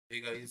Hey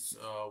guys,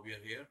 we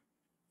are here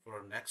for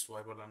our next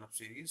Viber lineup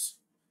series,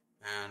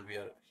 and we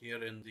are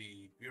here in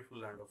the beautiful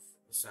land of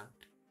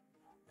Ascent.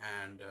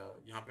 And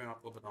यहाँ पे मैं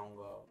आपको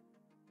बताऊंगा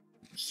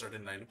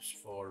certain lineups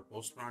for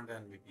post plant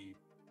and maybe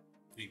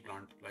pre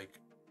plant, like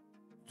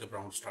जब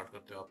round start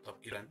करते हो आप तब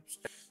की lineups.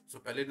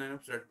 So पहले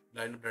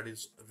lineup that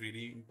is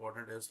really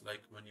important is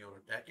like when you're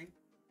attacking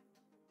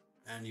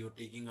and you're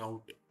taking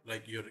out,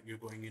 like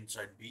you're going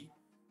inside B.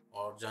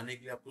 और जाने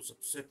के लिए आपको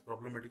सबसे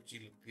प्रॉब्लमेटिक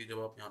चीज लगती है जब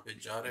आप यहाँ पे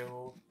जा रहे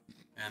हो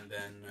and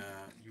then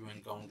you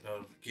encounter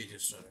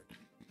cages turret.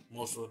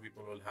 Most of the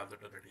people will have the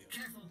turret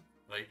here,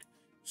 right?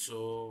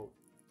 So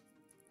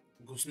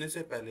घुसने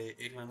से पहले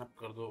एक लाइनअप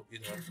कर दो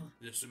इधर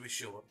just to be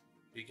sure,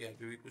 ठीक है?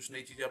 क्योंकि कुछ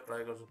नई चीजें आप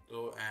ट्राई कर सकते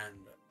हो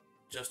and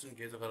just in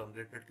case अगर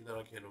अनरेटेड की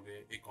तरह खेलोगे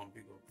एक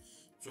कॉम्पी को,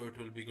 so it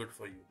will be good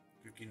for you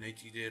क्योंकि नई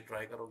चीजें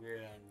ट्राई करोगे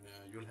and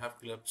you'll have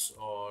clips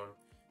और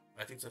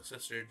I think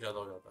सक्सेस रेट ज़्यादा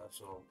हो जाता है.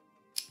 So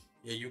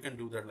yeah, you can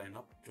do that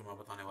lineup जो मैं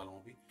बताने वाला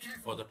हूँ अभी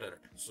for the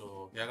turret. So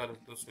क्या कर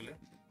सकते हो उसके लिए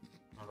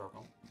मैं बताता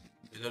हूँ.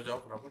 इधर जाओ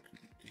फटाफट,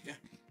 ठीक है?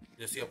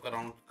 जैसे ही आपका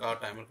राउंड का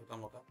टाइमर खत्म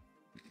होता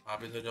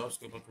आप इधर जाओ,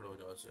 उसके ऊपर खड़े हो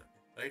जाओ ऐसे,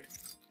 राइट?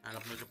 एंड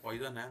अपना जो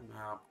पॉइजन है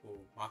मैं आपको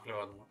मार्क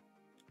लगा दूंगा,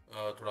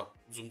 थोड़ा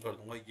जूम कर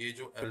दूंगा. ये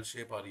जो एल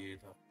शेप आ रही है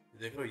इधर,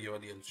 देख रहे हो ये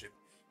वाली एल शेप,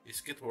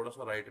 इसके थोड़ा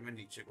सा राइट में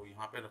नीचे को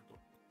यहाँ पे रख दो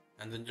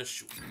and then just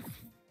shoot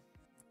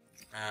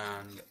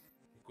and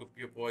equip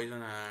your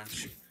poison and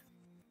shoot.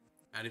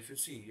 And if you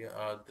see,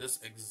 this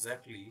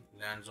exactly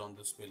lands on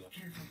this pillar.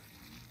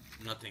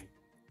 Nothing.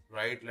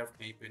 Right, left,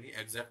 nahi pe nahi,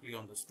 exactly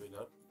on this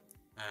pillar.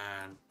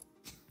 And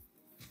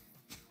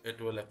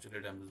it will actually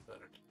damage the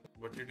turret.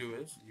 What you do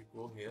is, you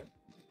go here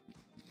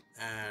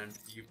and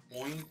you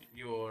point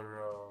your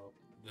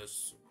this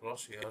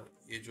crosshair,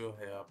 ये जो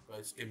है आपका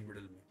इसके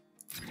middle में,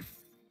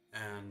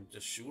 and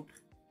just shoot.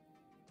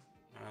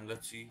 And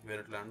let's see where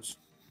it lands.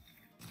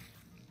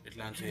 It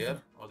lands here.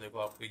 और देखो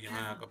आपको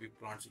यहाँ का भी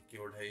प्लांट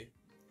सिक्योर्ड है ये,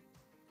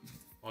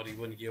 और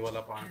इवन ये वाला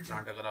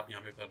प्लांट अगर आप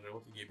यहाँ पे कर रहे हो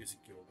तो ये भी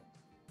सिक्योर्ड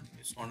है.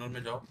 इस कॉर्नर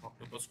में जाओ,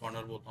 ऑक्टोपस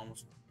कॉर्नर बोलता हूँ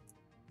उसको,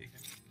 ठीक है?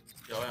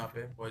 जाओ यहाँ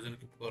पे पॉइजन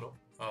किप करो.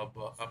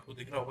 अब आपको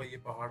दिख रहा होगा ये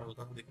पहाड़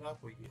हल्का सा दिख रहा है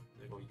आपको, ये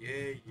देखो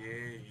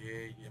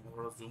ये मैं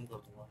थोड़ा जूम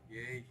कर दूंगा.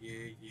 ये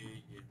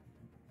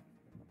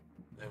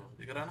देखो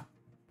दिख रहा है ना,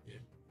 ये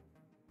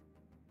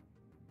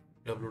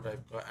डब्ल्यू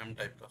टाइप का, एम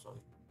टाइप का,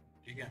 सॉरी,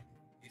 ठीक है?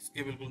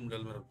 इसके बिल्कुल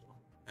मिडल में रख दो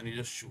and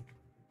you just shoot.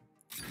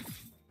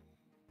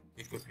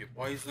 equip your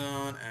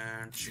poison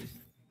and shoot.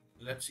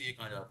 Let's see ये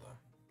कहाँ जाता है,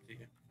 ठीक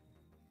है?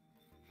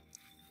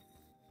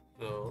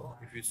 तो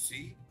if you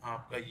see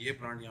आपका ये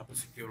प्लांट यहाँ पे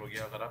सिक्योर हो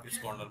गया अगर आप इस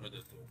कॉर्नर में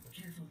देते हो तो,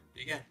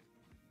 ठीक है?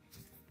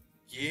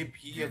 ये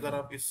भी अगर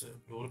आप इस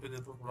डोर पे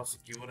देते हो थोड़ा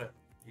सिक्योर है,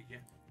 ठीक है?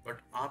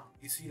 बट आप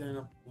इसी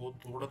लाइनअप को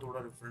थोड़ा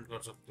थोड़ा डिफरेंट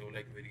कर सकते हो,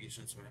 लाइक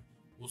वेरिएशंस में.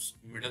 उस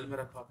मिडल में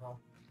रखा था,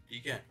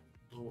 ठीक है?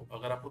 तो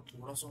अगर आपको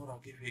थोड़ा सा और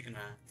आगे फेंकना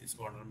है इस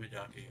कॉर्नर में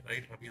जाके,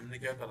 राइट? अभी हमने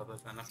क्या करा था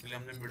इस लाइनअप के लिए,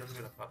 हमने मिडल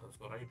में रखा था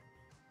इसको, राइट?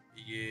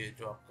 ये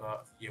जो आपका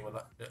ये वाला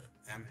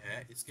एम है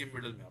इसके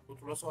मिडल में आपको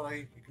थोड़ा सा और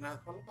आगे फेंकना है,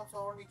 हल्का सा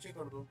और नीचे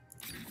कर दो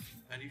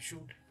एंड यू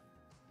शूट,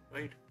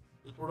 राइट?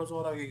 तो थोड़ा सा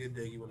और आगे गिर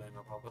जाएगी वो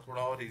लाइनअप, आपका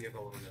थोड़ा और एरिया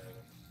कवर हो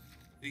जाएगा.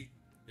 ठीक,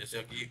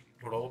 जैसे कि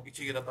थोड़ा वो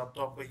पीछे गिरा था, अब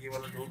तो आपका ये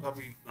वाला डोर का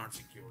भी प्लांट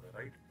सिक्योर्ड है,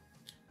 right?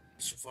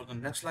 So for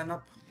the next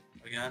lineup,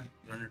 again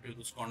run into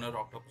this corner,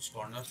 octopus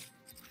corner.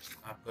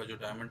 आपका जो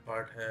डायमंड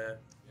पार्ट है,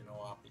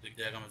 आपको दिख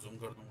जाएगा, मैं जूम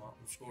कर दूंगा.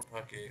 उसको उठा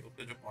के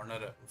ऊपर जो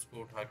कॉर्नर है उसको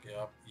उठा के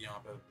आप यहाँ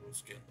पे रखो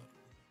इसके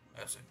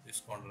अंदर ऐसे, इस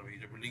कॉर्नर में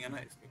जो बिल्डिंग है ना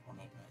इसके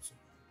कॉर्नर में ऐसे,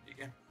 ठीक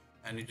है?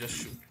 And you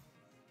just shoot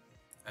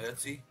and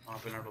let's see वहाँ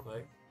पे नॉट होता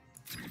है,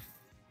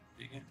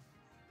 ठीक है?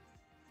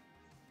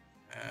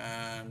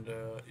 And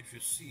if you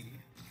see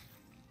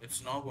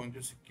it's now going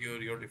to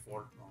secure your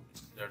default plant,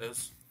 that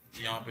is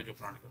यहाँ पे जो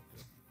प्लांट करते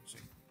हो.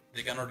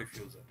 They cannot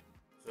defuse it.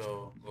 So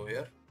go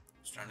here,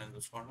 stand in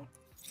this corner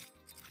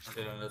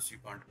until unless you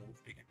can't move,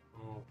 ठीक है?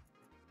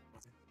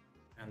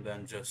 And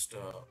then just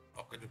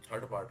आपका जो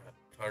third part है,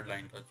 थर्ड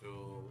लाइन का जो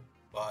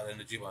बार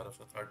एनर्जी बार है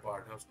उसका थर्ड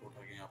पार्ट है, उसको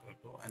उठा के यहाँ पर रख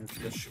दो and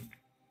just shoot.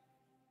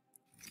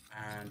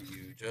 And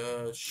you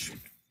just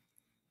shoot.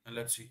 And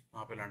let's see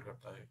वहाँ पे लैंड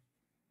करता है.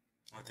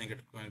 I think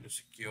it's going to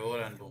secure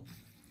and boom.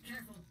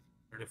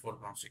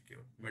 Default plant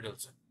secure middle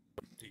से,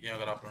 ठीक है?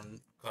 अगर आप रन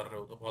कर रहे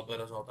हो तो बहुत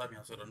बार ऐसा होता है,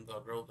 यहाँ से रन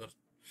कर रहे हो, उधर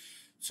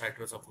साइड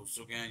पे सब घुस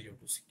चुके हैं, यू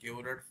टू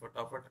सिक्योर इट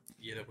फटाफट.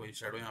 ये देखो ये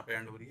शैडो यहाँ पे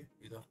एंड हो रही है,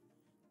 इधर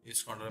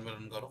इस कॉर्नर में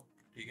रन करो,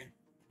 ठीक है?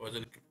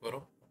 पॉइजन इक्विप करो,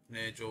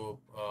 अपने जो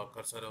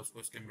कर्सर है उसको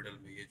इसके मिडल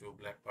में, ये जो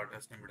ब्लैक पार्ट है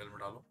इसके मिडल में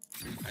डालो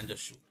एंड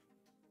जस्ट शूट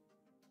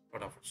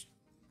फटाफट से.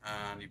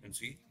 And you can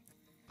see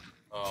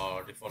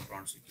default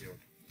plant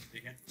secured,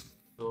 ठीक है?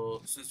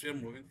 तो since we are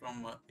moving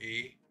from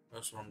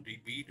from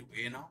B to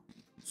A now,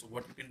 so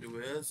what you can do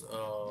is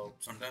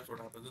sometimes what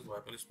happens is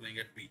Viper is playing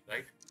at B,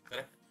 right?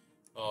 Correct?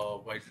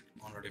 White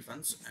on a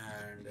defense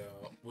and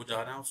वो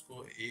जा रहे हैं उसको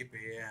A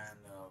पे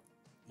and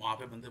वहाँ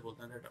पे बंदे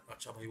बोलते हैं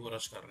अच्छा भाई वो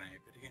रश कर रहे हैं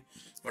पे, ठीक है?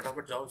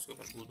 फटाफट जाओ उसके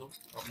ऊपर कूदो,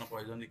 अपना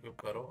पॉइजन इक्विप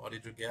करो और ये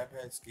जो गैप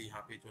है इसकी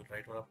यहाँ पे जो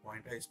राइट वाला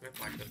पॉइंट है इस पर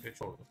पॉइंट करके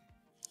छोड़ दो.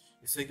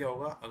 इससे क्या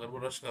होगा, अगर वो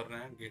रश कर रहे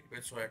हैं गेट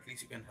पे, so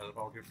at least you can help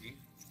out your team,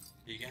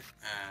 ठीक है,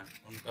 एंड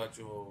उनका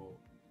जो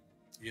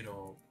यू नो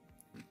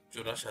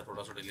जो रश है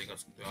थोड़ा सा डिले कर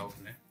सकते हो आप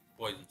अपने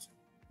पॉइजन से.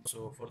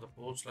 So for the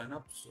post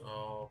lineups,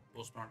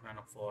 post plant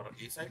lineup for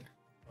A side,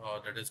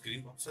 that is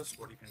green boxes.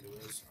 What you can do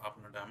is आप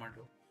अपना डायमंड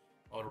लो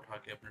और उठा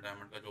के अपने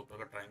डायमंड का जो ऊपर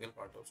का ट्रायंगल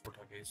पार्ट है उसको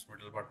उठा के इस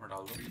मिडिल पार्ट में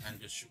डाल दो and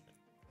just shoot.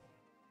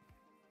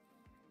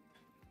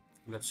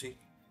 Let's see.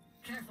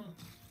 Careful.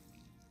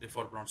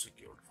 Default plant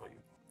secured for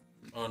you.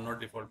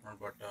 Not default plant,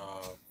 but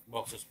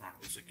boxes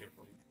plant is secured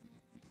for you.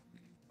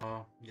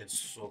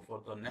 Yes. So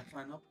for the next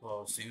lineup,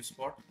 same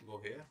spot.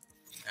 Go here,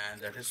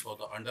 and that is for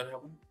the under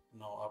heaven.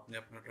 Now आपने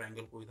अपना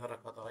triangle को इधर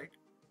रखा था right,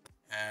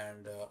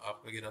 and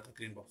आपका गिरा था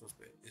green boxes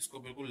पे. इसको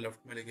बिल्कुल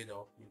लेफ्ट में लेके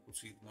जाओ, बिल्कुल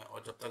सीध में,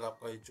 और जब तक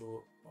आपका ये जो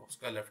बॉक्स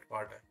का लेफ्ट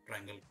पार्ट है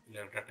ट्रायंगल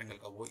रेक्टेंगल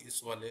का वो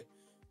इस वाले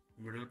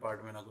मिडिल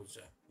पार्ट में ना घुस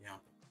जाए. यहाँ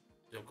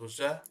पे जब घुस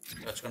जाए,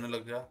 टच करने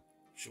लग जाए,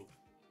 shoot.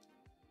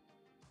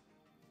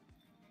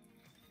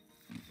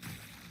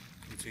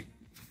 See,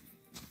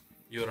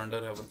 you're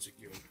under heaven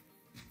secured.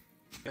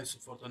 Yes,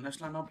 for the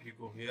next lineup, you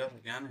go here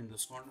again in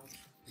this corner.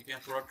 ठीक है,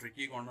 थोड़ा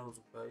ट्रिकी कॉर्नर हो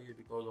सकता है ये,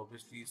 बिकॉज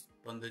ऑब्वियसली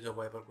बंदे जब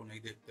वाइपर को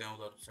नहीं देखते हैं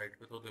उधर साइड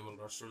पे तो they will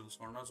rush to this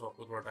corner, सो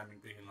आपको थोड़ा टाइमिंग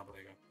पे खेलना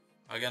पड़ेगा.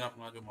 अगेन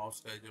अपना जो माउस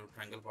का जो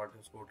ट्रायंगल पार्ट है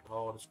उसको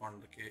उठाओ और इस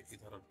कॉर्नर के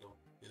इधर रख दो.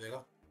 ये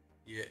देखा,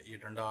 ये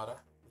डंडा आ रहा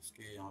है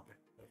इसके यहाँ पे,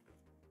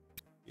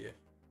 ये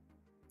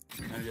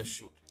and just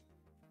shoot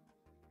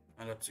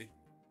and let's see.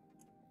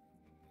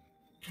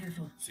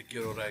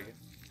 Secure हो रहा है क्या?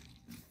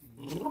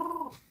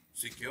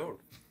 सिक्योर्ड.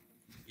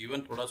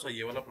 इवन थोड़ा सा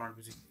ये वाला प्लांट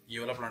भी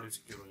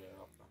सिक्योर हो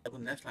जाएगा आपका. अब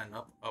नेक्स्ट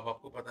लाइनअप, अब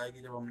आपको पता है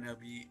कि जब हमने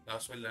अभी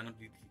लास्ट वाली लाइनअप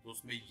दी थी तो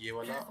उसमें ये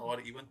वाला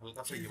और इवन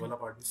हल्का सा ये वाला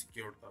पार्ट भी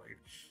सिक्योर्ड था राइट.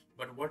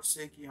 बट व्हाट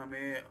से कि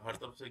हमें हर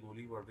तरफ से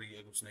गोली पड़ रही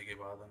है घुसने के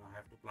बाद, and I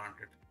have to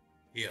plant it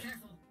here,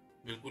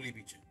 बिल्कुल ही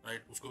पीछे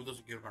राइट. उसको भी तो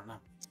सिक्योर करना है,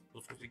 तो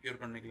उसको सिक्योर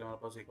करने के लिए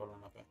हमारे पास एक और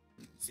लाइनअप है.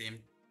 सेम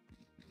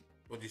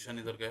पोजीशन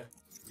इधर गए,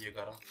 ये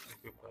करा,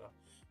 इक्विप करा,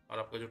 और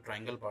आपका जो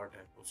ट्रायंगल पार्ट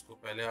है उसको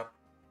पहले आप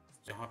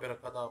जहाँ पे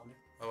रखा था आपने,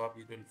 अब आप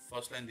ये जो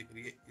फर्स्ट लाइन दिख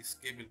रही है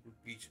इसके बिल्कुल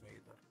बीच में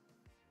इधर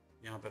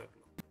यहाँ पे रख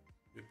लो,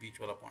 जो बीच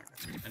वाला पॉइंट है,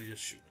 एंड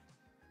जस्ट शूट.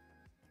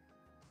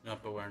 यहाँ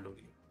पे वो एंड हो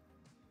रही है.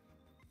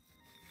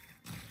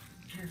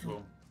 तो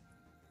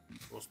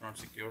पोस्ट नॉट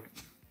सिक्योर्ड,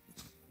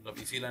 मतलब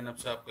इसी लाइनअप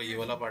से आपका ये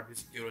वाला पार्ट भी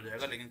सिक्योर हो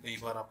जाएगा. लेकिन कई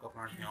बार आपका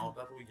प्लांट यहाँ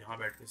होता है तो यहाँ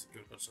बैठ के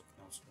सिक्योर कर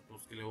सकते हैं उसको, तो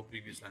उसके लिए वो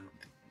प्रीवियस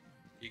लाइनअप थी.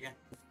 ठीक है,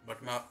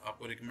 बट मैं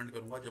आपको रिकमेंड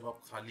करूँगा जब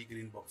आप खाली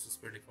ग्रीन बॉक्सेस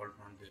पे डिफॉल्ट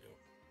प्लांट दे रहे हो,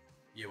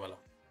 ये वाला,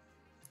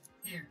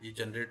 ये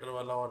जनरेटर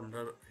वाला और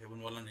अंडर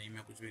हेवन वाला नहीं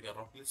मैं कुछ भी कर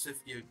रहा हूँ,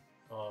 सिर्फ ये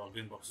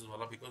ग्रीन बॉक्सेस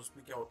वाला, बिकॉज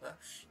उसमें क्या होता है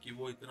कि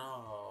वो इतना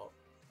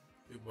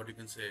व्हाट यू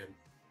कैन से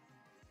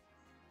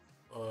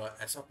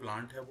ऐसा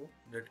प्लांट है वो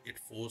that it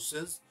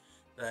forces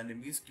the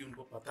enemies, कि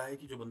उनको पता है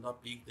कि जो बंदा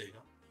पीक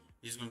देगा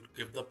is going to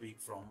give the peak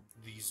from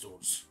these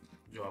doors,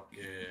 जो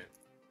आपके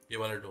ये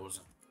वाले डोर्स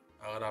हैं.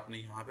 अगर आपने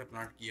यहाँ पे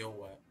प्लांट किया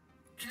हुआ है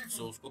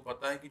सो उसको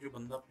पता है कि जो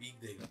बंदा पीक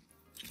देगा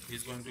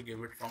is going to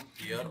give it from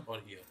here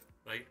और हियर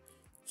राइट.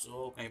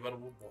 सो कई बार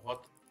वो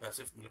बहुत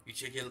पैसे मतलब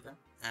पीछे खेलते हैं,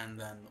 एंड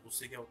देन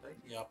उससे क्या होता है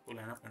कि आपको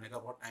लाइन अप करने का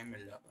बहुत टाइम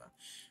मिल जाता है,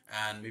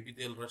 and may be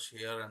they will rush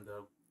here and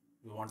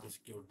we want to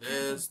secure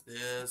this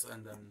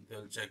and then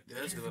they'll check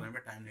this, इधर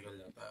में टाइम निकल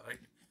जाता है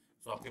राइट.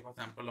 सो आपके पास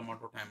एम्पल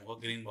अमाउंट ऑफ टाइम होगा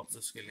ग्रीन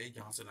बॉक्सेस के लिए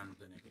यहाँ से लाइन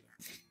देने के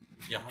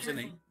लिए, यहाँ से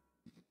नहीं,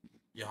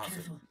 यहाँ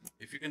से.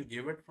 If you can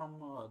give it from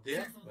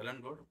there well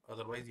and good,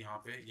 otherwise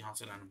यहाँ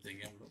से लाइन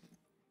देंगे हम लोग.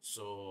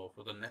 So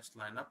for the next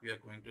lineup we are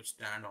going to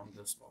stand on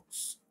this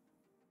box,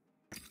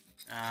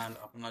 and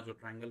अपना जो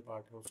ट्रायंगल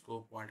पार्ट है उसको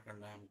पॉइंट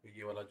करना है हमको.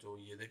 ये वाला जो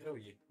ये देख रहे हो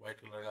ये व्हाइट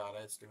कलर का आ रहा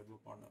है इसके बिल्कुल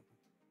कॉर्नर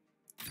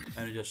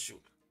पे, and just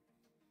shoot.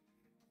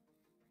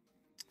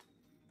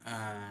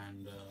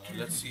 And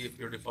let's see if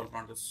your default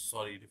plant is,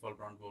 sorry default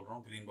plant बोल रहा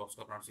हूँ, ग्रीन बॉक्स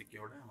का प्लांट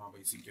सिक्योर्ड है. हाँ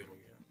भाई सिक्योर हो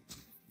गया.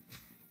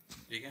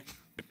 ठीक है,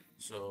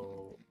 सो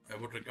आई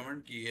वुड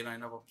रिकमेंड कि ये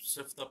लाइनअप आप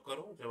सिर्फ तब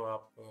करो जब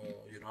आप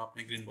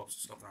आपने ग्रीन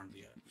बॉक्सेस का प्लांट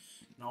दिया है.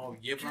 नाउ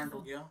ये प्लांट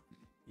हो गया,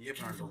 ये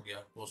प्लांट हो गया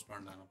post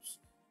plant line-ups,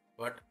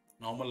 but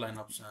normal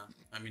line-ups हैं.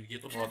 आई मीन ये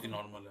तो बहुत ही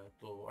नॉर्मल है,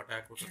 तो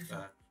अटैक हो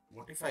सकता है.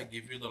 What if I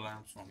give you the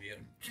line-ups from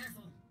here?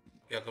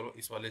 क्या करो,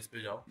 इस वाले इस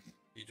पे जाओ,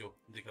 ये जो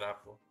दिख रहा है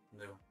आपको,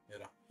 देखो ये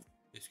रहा,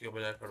 इसके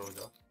बजाय खड़े हो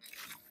जाओ,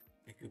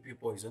 क्योंकि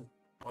पॉइजन,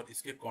 और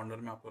इसके कॉर्नर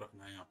में आपको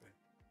रखना है यहाँ पे.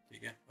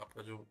 ठीक है,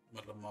 आपका जो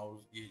मतलब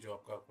माउस ये जो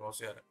आपका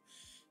क्रॉस हेयर है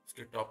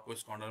इसके टॉप को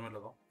इस कॉर्नर में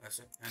लगाओ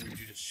ऐसे, and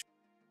you just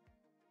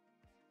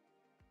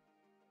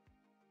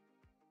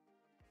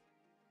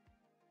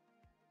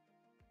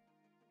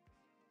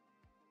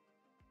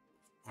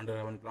under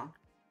heaven plant.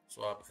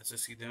 सो आप ऐसे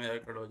सीधे में जाके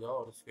खड़े हो जाओ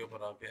और इसके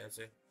ऊपर आके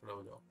ऐसे खड़े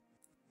हो जाओ.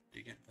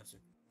 ठीक है, ऐसे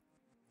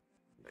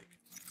like,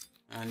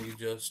 and you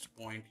just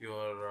point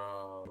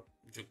your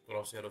जो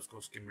क्रॉस हेयर उसको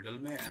उसके मिडल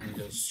में, and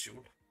just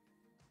shoot,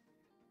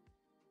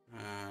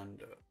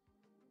 and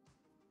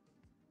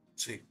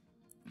see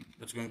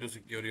it's going to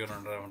secure your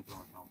under heaven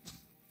plant now.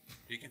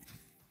 ठीक है,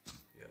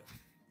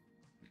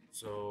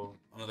 सो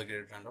अनदर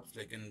ग्रेट लाइनअप्स,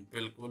 लेकिन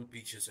बिल्कुल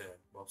पीछे से है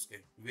बॉक्स के.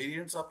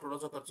 वेरिएंट्स आप थोड़ा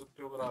सा कर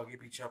सकते हो अगर आगे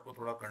पीछे आपको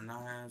थोड़ा करना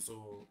है,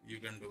 so you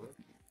can do it,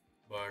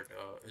 but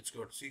it's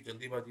good. सी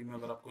जल्दीबाजी में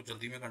अगर आपको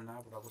जल्दी में करना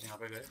है फटाफट यहाँ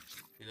पे गए,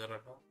 इधर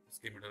रखा,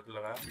 इसके मिडल पे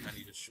लगाया and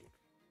you just shoot.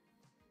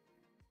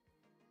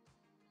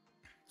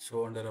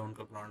 So under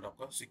का प्लांट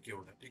आपका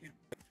सिक्योर्ड है, ठीक है।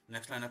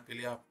 नेक्स्ट लाइनअप के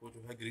लिए आपको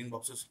जो है ग्रीन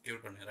बॉक्सेस सिक्योर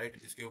करने हैं,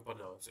 राइट। इसके ऊपर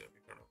जाओ ऐसे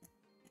अभी खड़ा,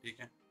 ठीक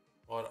है।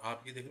 और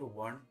आप ये देख रहे हो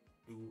 1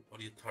 2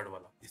 और ये थर्ड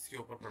वाला, इसके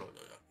ऊपर खड़े हो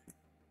जाओ जाके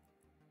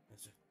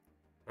ऐसे,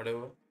 खड़े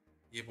हुए,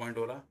 ये पॉइंट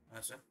हो रहा है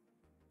ऐसे,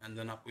 एंड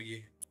देन आपको ये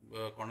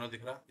कॉर्नर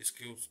दिख रहा है,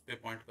 इसके उस पे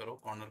पॉइंट करो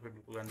कॉर्नर पे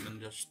बिल्कुल, and then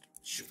just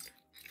shoot.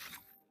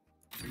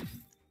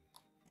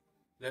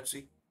 Let's see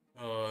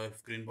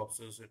if green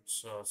boxes it's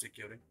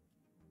securing.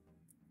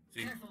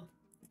 See,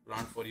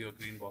 plant for your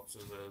green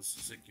boxes is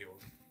secure.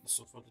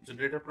 So for the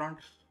generator plant,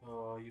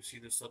 you see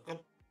this circle,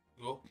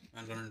 go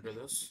and run into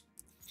this,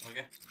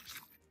 okay.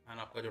 And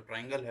आपका जो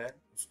triangle है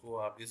उसको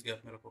आप इस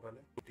gap में रखो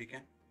पहले, ठीक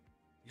है।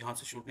 यहाँ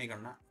से शूट नहीं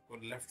करना, आपको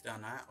लेफ्ट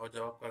जाना है, और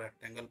जब आपका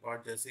रेक्टेंगल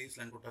पार्ट जैसे ही इस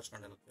लाइन को टच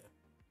करने लगता है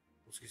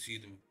उसकी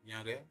सीध में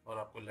यहाँ गए और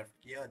आपको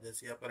लेफ्ट किया,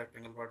 जैसे ही आपका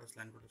रेक्टेंगल पार्ट इस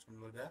लाइन को टच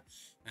करने लग जाए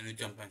and you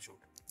jump and shoot.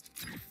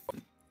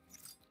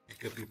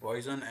 Equip your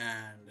poison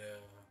and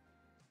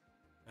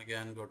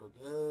again go to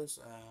this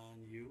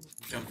and you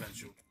jump and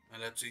shoot,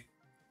 and let's see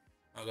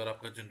अगर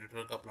आपका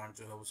जनरेटर का प्लांट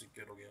जो है वो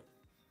सिक्योर हो गया।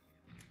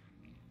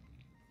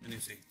 नहीं,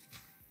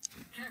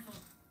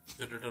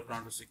 जनरेटर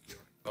प्लांट है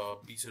सिक्योर।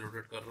 बी से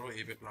रोटेट कर रहे हो,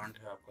 ए पे प्लांट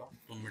है आपका,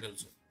 तो मिडल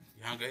से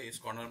यहाँ गए, इस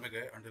कॉर्नर में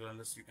गए, until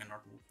unless you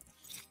cannot move,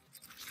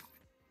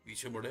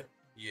 पीछे बढ़े,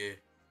 ये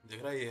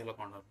दिख रहा है ये वाला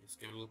कॉर्नर,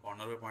 इसके बिल्कुल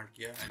कॉर्नर पे पॉइंट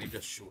किया and you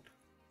just shoot,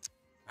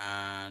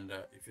 and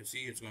if you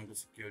see it's going to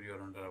secure your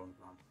underground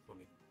plant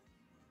fully.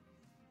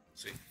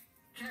 See,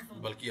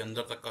 बल्कि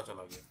अंदर तक का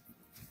चला गया,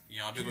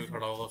 यहाँ पे कोई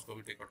खड़ा होगा उसको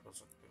भी टेक आउट कर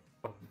सकते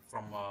हो।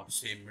 From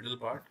same middle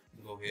part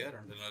go here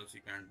until else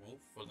you can't move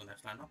for the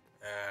next lineup,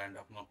 and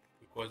अपना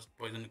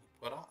poison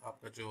करा,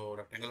 आपका जो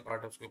rectangle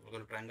part है उसके ऊपर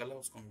का triangle है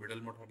उसको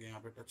मिडल में उठा के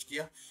यहाँ पे टच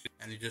किया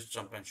and you just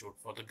jump and shoot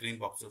for the green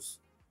boxes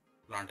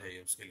plant है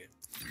ये उसके लिए,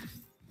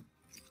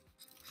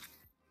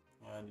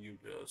 and you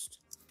just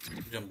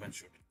jump and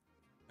shoot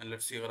and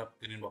let's see अगर आप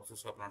ग्रीन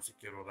बॉक्सेस का प्लांट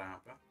सिक्योर हो रहा है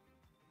यहाँ पे,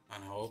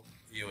 एंड होप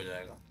ये हो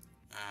जाएगा,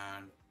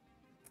 एंड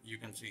यू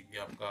कैन सी कि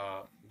आपका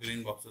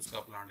ग्रीन बॉक्सेस का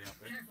प्लांट यहाँ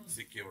पे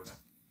सिक्योर्ड है,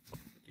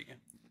 ठीक है।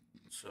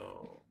 सो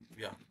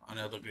या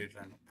अनदर ग्रेट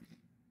लाइनअप,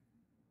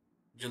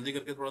 जल्दी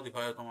करके थोड़ा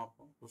दिखा देता हूँ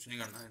आपको, कुछ नहीं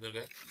करना, इधर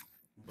गए,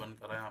 बंद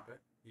करा यहाँ पे,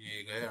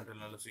 ये गए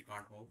until unless you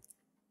can't move,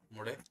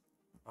 मुड़े,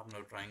 अपना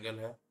ट्राइंगल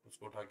है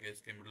उसको उठा के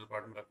इसके मिडिल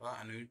पार्ट में रखा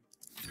and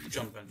you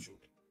jump and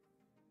shoot.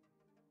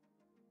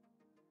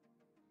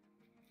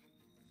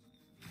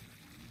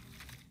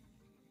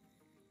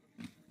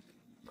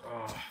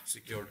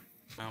 Secured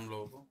है हम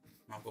लोगों को,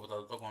 मैं आपको बता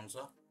देता हूँ कौन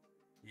सा,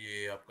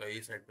 ये आपका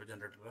ए साइड पे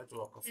जनरेटर है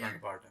जो आपका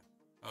फ्रंट पार्ट है,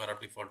 अगर आप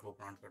डिफॉल्ट वो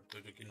प्लांट करते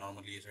हो जो कि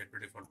नॉर्मली ए साइड पे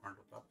डिफॉल्ट प्लांट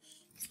होता है,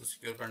 उसको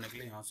सिक्योर करने के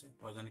लिए यहाँ से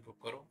पॉइजन इक्विप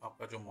करो,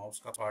 आपका जो माउस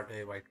का पार्ट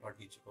है वाइट पार्ट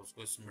नीचे का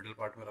उसको इस मिडिल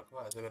पार्ट में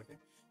रखो ऐसे करके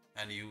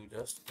and you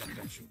just jump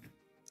and shoot,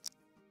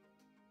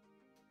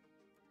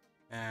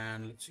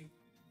 and let's see,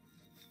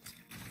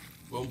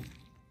 boom,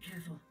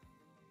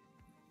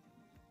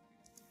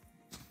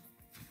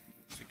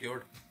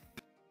 secured.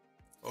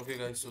 Okay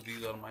guys, so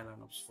these are my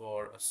lineups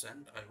for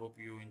Ascent. I hope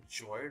you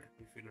enjoyed.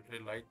 If you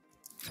literally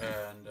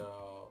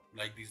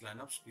like these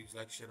lineups, please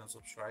like, share and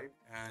subscribe,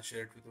 and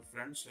share it with your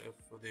friends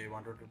if they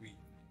wanted to be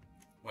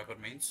Viper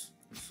mains,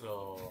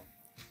 so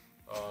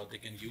they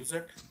can use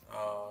it.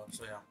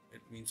 So yeah,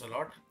 it means a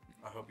lot.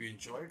 I hope you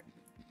enjoyed.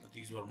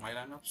 These were my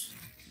lineups,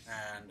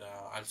 and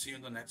I'll see you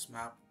in the next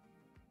map.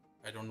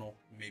 I don't know,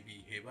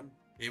 maybe Haven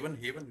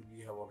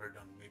we have already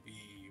done, maybe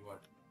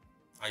what,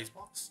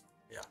 Icebox,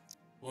 yeah,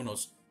 who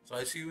knows. So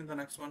I see you in the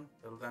next one.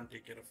 Till then,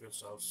 take care of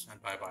yourselves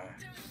and bye bye.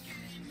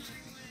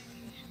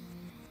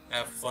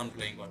 Have fun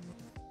playing Viper.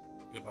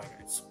 Goodbye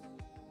guys.